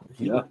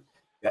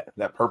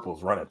 That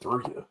purple's running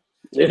through you.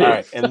 It All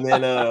is. right, and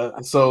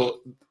then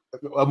so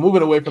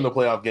moving away from the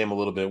playoff game a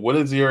little bit,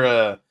 what's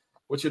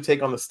your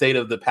take on the state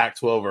of the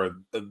Pac-12 or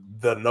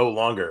the no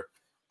longer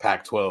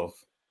Pac-12?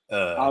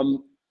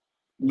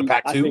 The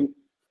Pac-2?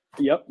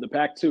 The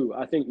Pac-2.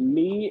 I think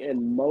me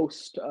and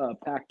most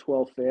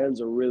Pac-12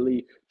 fans are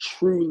really,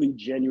 truly,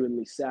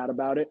 genuinely sad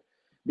about it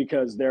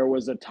because there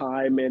was a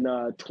time in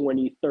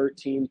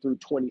 2013 through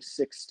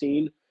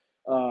 2016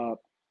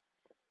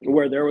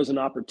 where there was an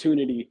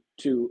opportunity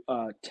to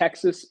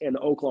Texas and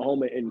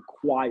Oklahoma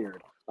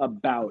inquired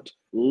about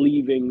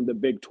leaving the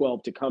Big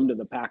 12 to come to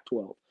the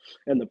Pac-12.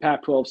 And the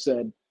Pac-12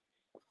 said,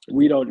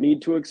 we don't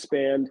need to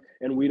expand,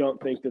 and we don't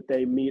think that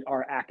they meet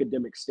our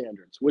academic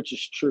standards, which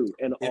is true.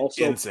 And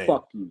also, insane.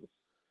 Fuck you.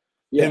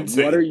 Yeah,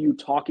 insane. What are you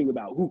talking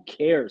about? Who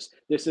cares?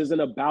 This isn't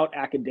about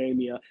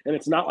academia, and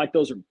it's not like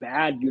those are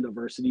bad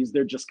universities.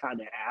 They're just kind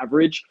of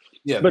average.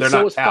 Yeah, but they're so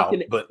not is Cal,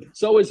 but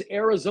so is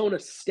Arizona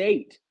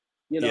State.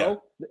 There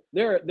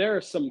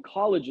are some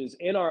colleges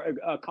in our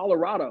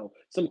Colorado,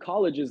 some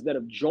colleges that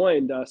have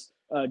joined us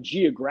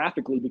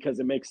geographically because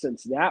it makes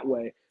sense that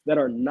way, that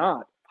are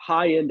not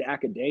high-end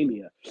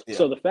academia. Yeah.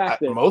 So the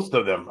fact that most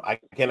of them, I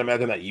can't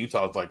imagine that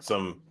Utah is like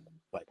some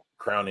like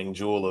crowning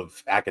jewel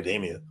of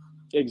academia.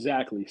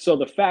 Exactly. So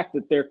the fact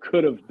that there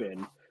could have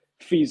been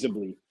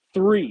feasibly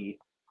 3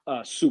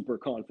 super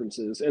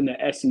conferences in the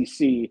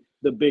SEC,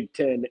 the Big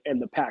Ten, and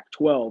the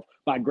Pac-12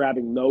 by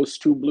grabbing those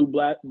 2 blue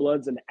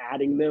bloods and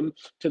adding them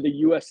to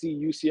the USC,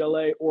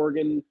 UCLA,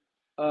 Oregon,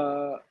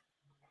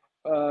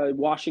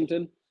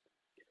 Washington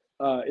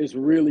is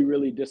really,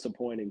 really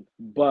disappointing.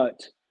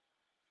 But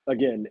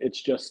again,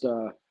 it's just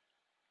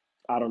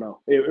I don't know.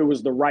 It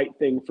was the right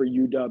thing for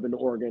UW and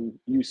Oregon,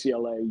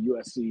 UCLA,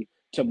 USC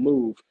to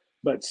move,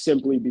 but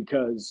simply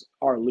because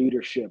our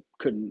leadership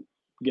couldn't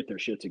get their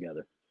shit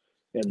together.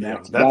 And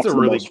that's a the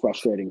really most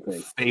frustrating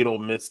thing. Fatal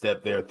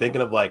misstep there.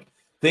 Thinking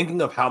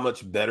of how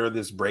much better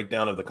this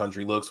breakdown of the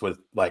country looks with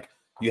like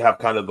you have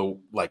kind of the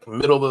like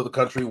middle of the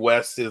country,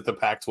 West is the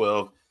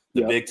Pac-12,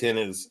 the Big Ten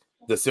is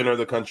the center of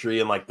the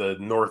country and like the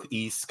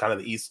Northeast, kind of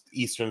the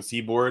eastern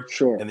seaboard.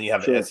 Sure. And then you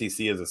have the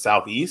SEC as the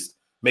Southeast.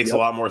 Makes a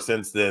lot more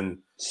sense than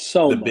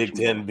the Big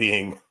Ten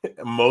being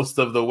most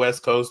of the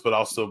West Coast, but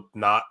also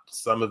not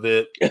some of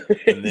it.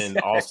 And then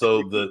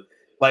also the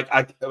like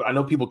I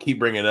know people keep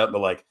bringing it up, but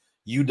like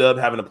UW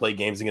having to play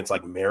games against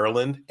like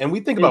Maryland, and we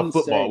think about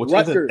football, which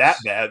isn't that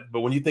bad. But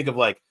when you think of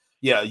like,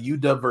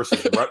 UW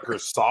versus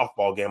Rutgers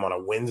softball game on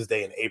a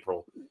Wednesday in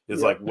April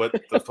is like what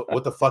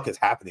the fuck is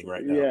happening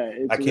right now?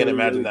 Yeah, I can't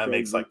imagine that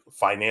makes like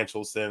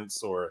financial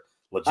sense or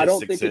logistic I don't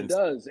think sense. it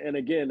does. And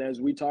again,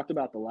 as we talked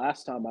about the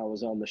last time I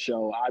was on the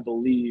show, I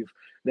believe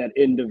that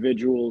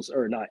individuals,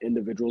 or not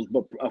individuals,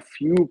 but a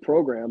few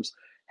programs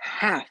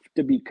have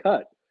to be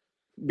cut.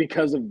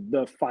 because of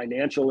the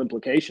financial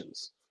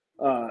implications.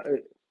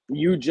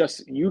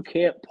 You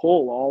can't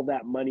pull all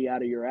that money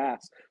out of your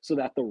ass so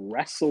that the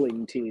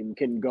wrestling team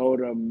can go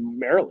to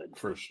Maryland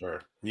For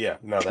sure. Yeah.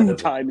 No, that two doesn't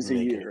times a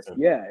make any year. sense.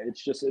 Yeah,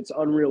 it's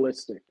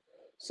unrealistic.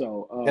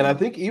 So And I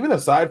think even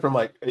aside from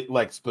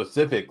like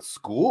specific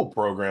school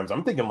programs,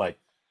 I'm thinking like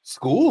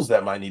schools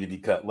that might need to be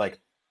cut, like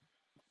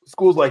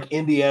schools like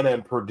Indiana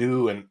and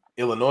Purdue and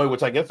Illinois,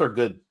 which I guess are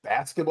good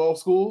basketball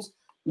schools,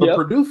 but yep,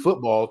 Purdue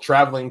football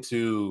traveling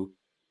to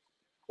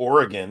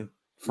Oregon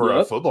for a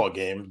yep, football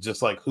game,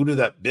 just like who did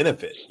that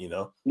benefit? You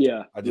know,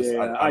 yeah, I just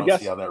yeah. I don't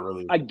see how that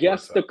really I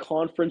guess works the out.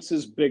 conference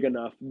is big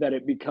enough that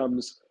it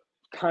becomes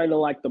kind of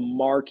like the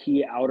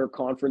marquee outer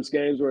conference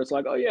games where it's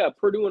like, oh yeah,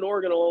 Purdue and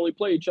Oregon will only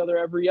play each other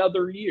every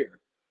other year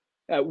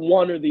at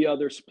one or the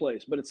other's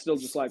place, but it's still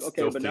just like,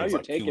 okay, Still but now seems you're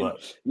like too taking,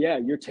 much. yeah,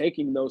 you're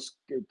taking those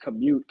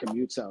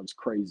commute sounds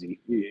crazy.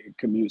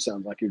 Commute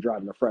sounds like you're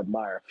driving a Fred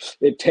Meyer.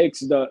 It takes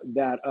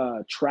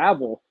that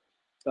travel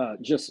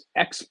just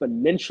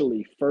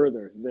exponentially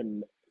further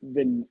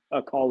than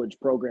a college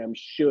program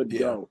should Yeah.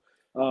 go.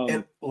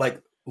 And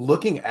like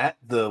looking at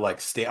the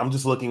I'm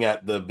just looking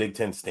at the Big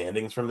Ten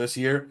standings from this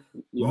year.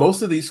 Yeah,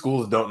 Most of these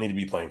schools don't need to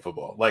be playing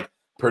football. Like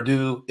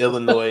Purdue,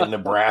 Illinois,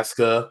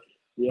 Nebraska,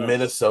 yes,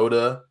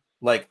 Minnesota,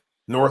 like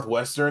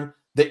Northwestern,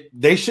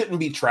 they shouldn't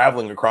be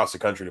traveling across the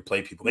country to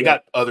play people. They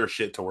yep, got other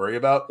shit to worry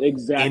about.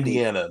 exactly.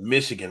 Indiana,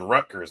 Michigan,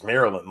 Rutgers,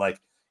 Maryland. Like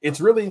it's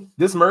really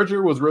this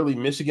merger was really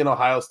Michigan,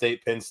 Ohio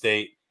State, Penn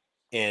State,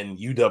 and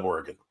UW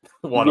Oregon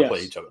want to play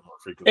Yes, each other more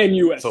frequently.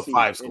 and So USC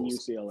 5 and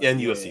schools. UCLA. And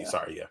Yeah, USC,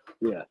 sorry, yeah.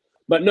 yeah.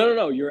 But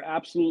no, you're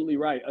absolutely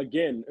right.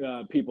 Again,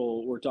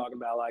 people were talking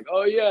about like,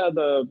 oh yeah,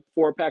 the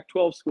 4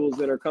 Pac-12 schools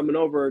that are coming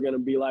over are going to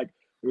be like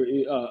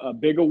a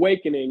big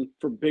awakening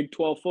for Big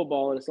 12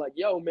 football, and it's like,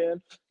 yo, man,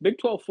 Big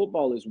 12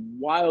 football is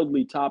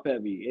wildly top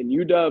heavy, and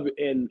UW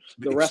and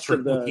the rest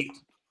of the Extremely.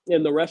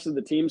 and the rest of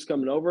the teams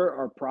coming over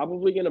are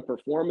probably going to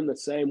perform in the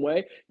same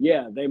way.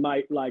 Yeah, they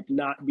might like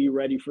not be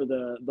ready for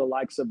the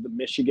likes of the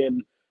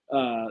Michigan,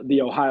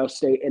 the Ohio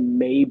State, and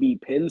maybe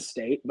Penn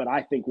State, but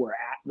I think we're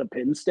at the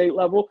Penn State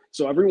level.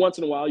 So every once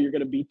in a while, you're going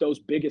to beat those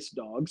biggest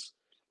dogs.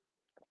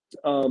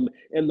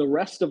 And the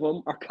rest of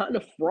them are kind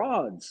of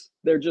frauds.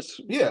 They're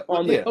just Yeah,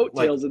 on the yeah. Like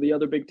coattails of the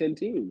other Big Ten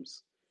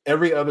teams.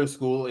 every other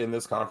school in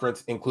this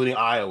conference, including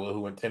Iowa,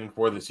 who went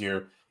 10-4 this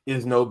year,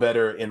 is no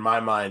better in my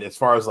mind as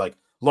far as like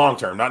long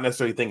term, not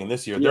necessarily thinking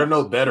this year. They're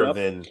no Yes. better Yep.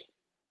 than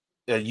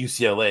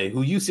UCLA,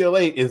 who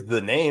UCLA is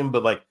the name,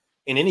 but like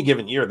in any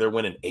given year, they're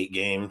winning 8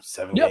 games,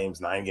 7 Yep.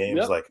 games, 9 games,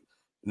 Yep. like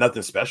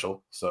nothing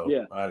special. So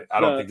Yeah. I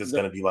don't think this is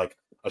going to be like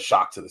a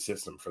shock to the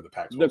system for the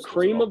Pac-12. The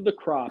cream of the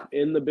crop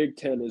in the Big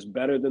Ten is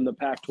better than the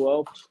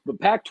Pac-12. But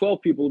Pac-12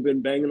 people have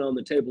been banging on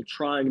the table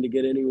trying to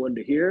get anyone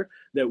to hear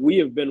that we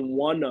have been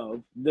one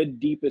of the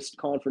deepest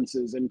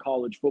conferences in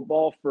college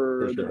football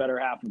for the better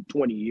half of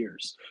 20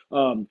 years.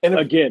 And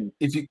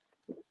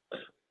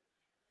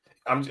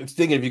I'm just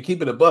thinking, if you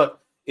keep it a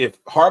buck,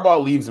 if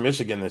Harbaugh leaves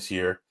Michigan this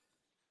year,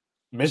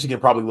 Michigan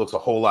probably looks a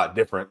whole lot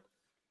different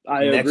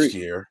next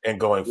year and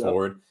going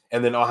forward.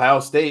 And then Ohio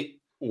State,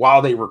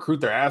 while they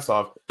recruit their ass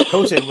off,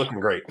 coach ain't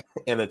looking great.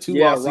 And the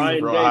 2-loss season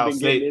for Ohio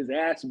State, getting his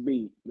ass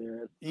beat,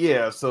 man.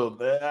 Yeah, so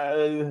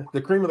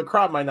the cream of the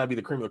crop might not be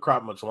the cream of the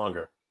crop much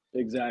longer.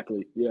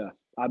 Exactly. Yeah,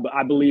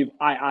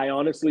 I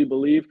honestly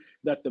believe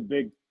that the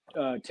Big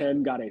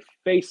Ten got a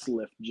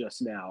facelift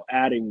just now,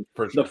 adding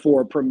the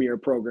 4 premier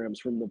programs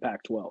from the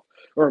Pac-12,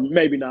 or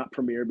maybe not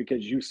premier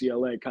because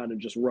UCLA kind of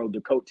just rode the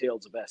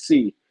coattails of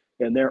SC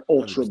and their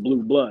ultra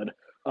blue blood,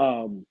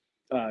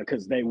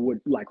 because they would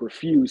like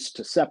refuse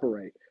to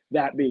separate.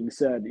 That being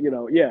said,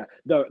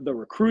 the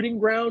recruiting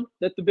ground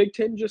that the Big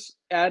Ten just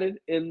added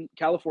in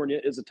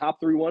California is a top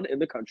 3 in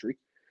the country.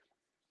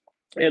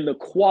 And the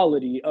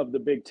quality of the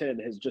Big Ten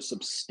has just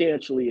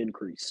substantially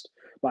increased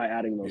by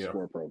adding those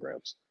 4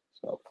 programs.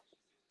 So,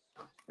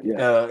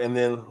 yeah. And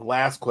then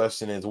last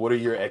question is, what are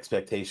your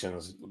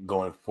expectations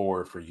going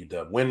forward for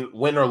UW?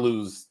 Win or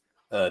lose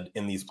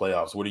in these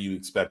playoffs, what are you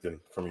expecting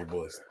from your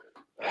boys?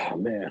 Oh,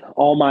 man,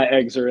 all my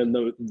eggs are in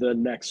the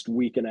next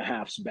week and a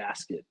half's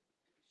basket.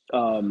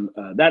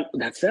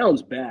 That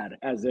sounds bad,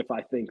 as if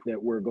I think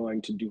that we're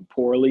going to do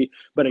poorly.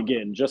 But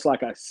again, just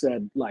like I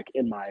said, like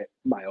in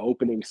my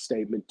opening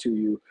statement to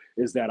you,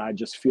 is that I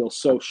just feel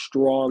so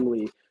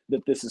strongly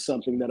that this is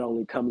something that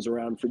only comes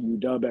around for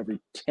UW every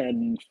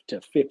 10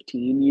 to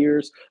 15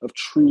 years of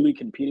truly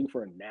competing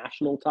for a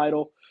national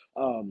title.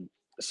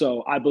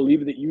 So I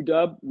believe that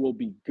UW will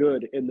be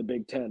good in the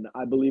Big Ten.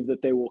 I believe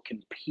that they will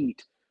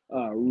compete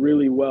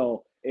really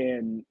well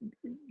and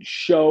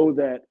show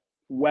that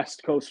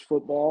West Coast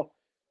football,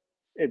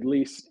 at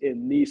least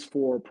in these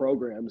 4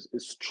 programs,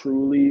 is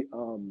truly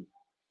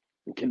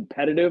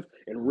competitive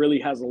and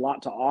really has a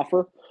lot to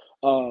offer.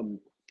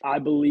 I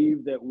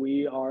believe that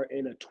we are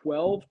in a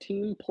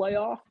 12-team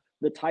playoff,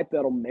 the type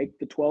that'll make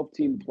the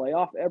 12-team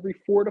playoff every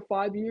 4 to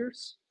 5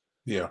 years.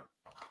 Yeah.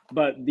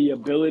 But the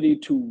ability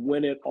to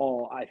win it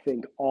all, I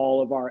think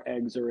all of our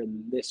eggs are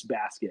in this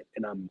basket.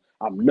 And I'm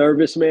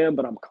nervous, man,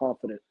 but I'm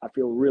confident. I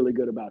feel really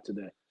good about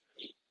today.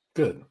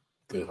 Good.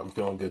 Good. I'm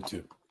feeling good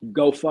too.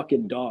 Go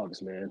fucking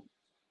dogs, man.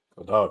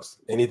 Go dogs.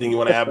 Anything you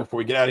want to add before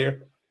we get out of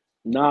here?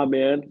 Nah,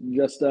 man.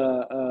 Just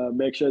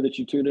make sure that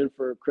you tune in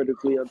for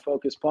Critically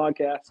Unfocused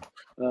podcast.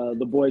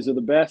 The boys are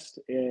the best,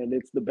 and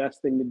it's the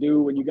best thing to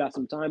do when you got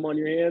some time on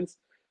your hands.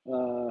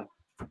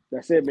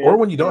 That's it, man. Or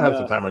when you don't have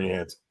some time on your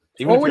hands.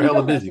 Even if you're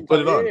hella busy,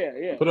 put it on.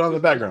 Yeah. Put it on in the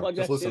background.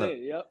 Just listen up.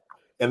 Yep.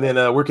 And then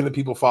where can the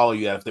people follow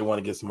you at if they want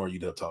to get some more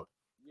UW talk?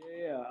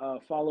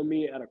 Follow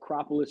me at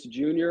Acropolis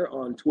Jr.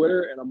 on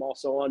Twitter, and I'm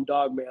also on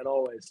Dogman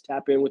always.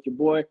 Tap in with your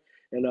boy,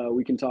 and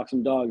we can talk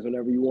some dogs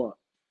whenever you want.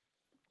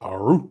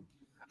 All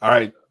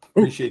right.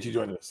 Appreciate you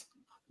joining us.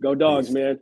 Go dogs, Peace. man.